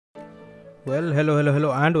Well,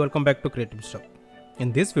 hello and welcome back to Creative Stuff.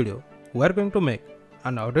 In this video, we are going to make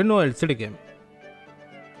an Arduino LCD game.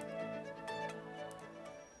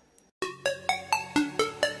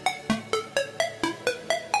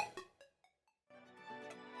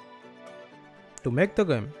 To make the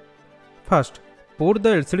game, first put the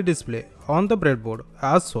LCD display on the breadboard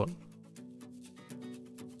as shown.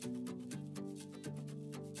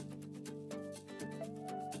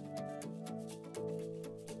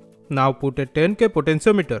 Now put a 10K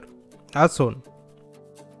potentiometer as shown.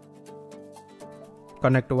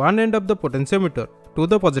 Connect one end of the potentiometer to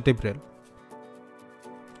the positive rail.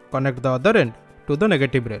 Connect the other end to the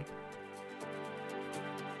negative rail.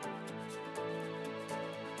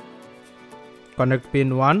 Connect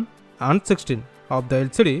pin 1 and 16 of the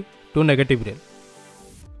LCD to negative rail.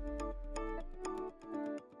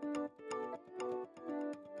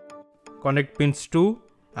 Connect pins 2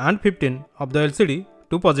 and 15 of the LCD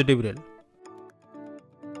to positive rail.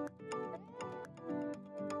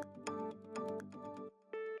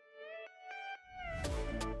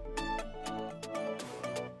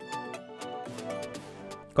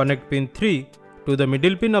 Connect pin 3 to the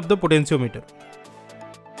middle pin of the potentiometer.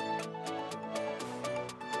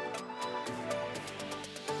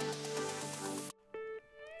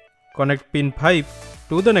 Connect pin 5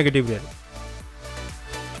 to the negative rail.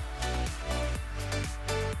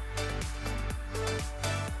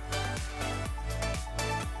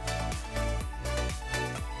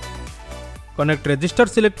 Connect register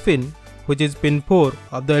select pin, which is pin 4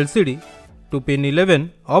 of the LCD, to pin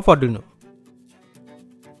 11 of Arduino.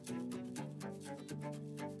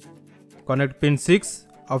 Connect pin 6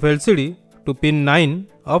 of LCD to pin 9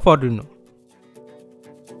 of Arduino.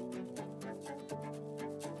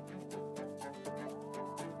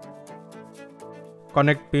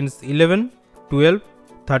 Connect pins 11, 12,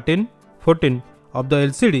 13, 14 of the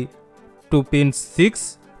LCD to pins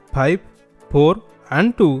 6, 5, 4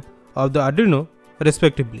 and 2 of the Arduino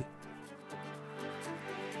respectively.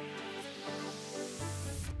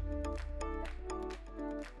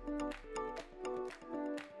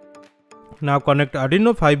 Now connect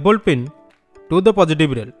Arduino 5V pin to the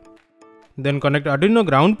positive rail. Then connect Arduino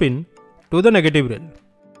ground pin to the negative rail.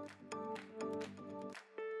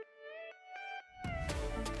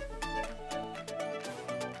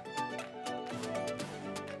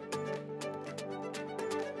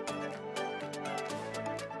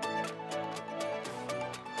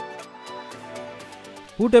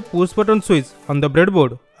 Put a push button switch on the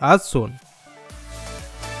breadboard as shown.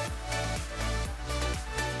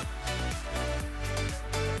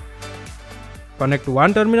 Connect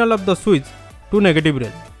one terminal of the switch to negative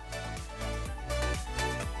rail.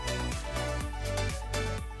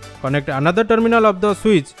 Connect another terminal of the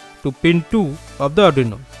switch to pin 2 of the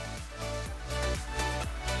Arduino.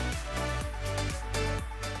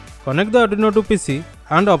 Connect the Arduino to PC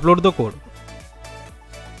and upload the code.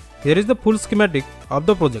 Here is the full schematic of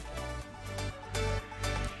the project.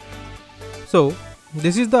 So,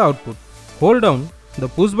 this is the output. Hold down the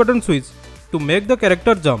push button switch to make the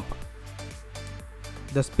character jump.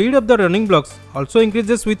 The speed of the running blocks also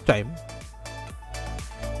increases with time.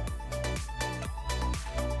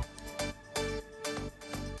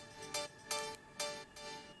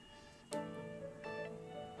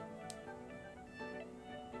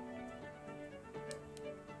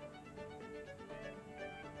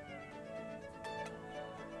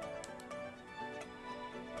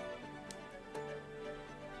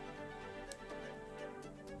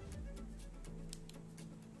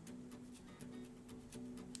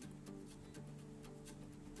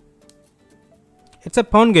 It's a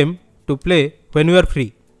fun game to play when you are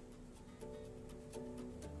free.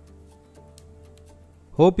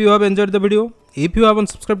 Hope you have enjoyed the video. If you haven't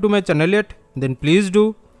subscribed to my channel yet, then please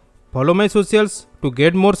do follow my socials to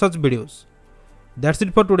get more such videos. That's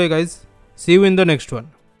it for today guys. See you in the next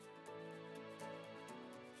one.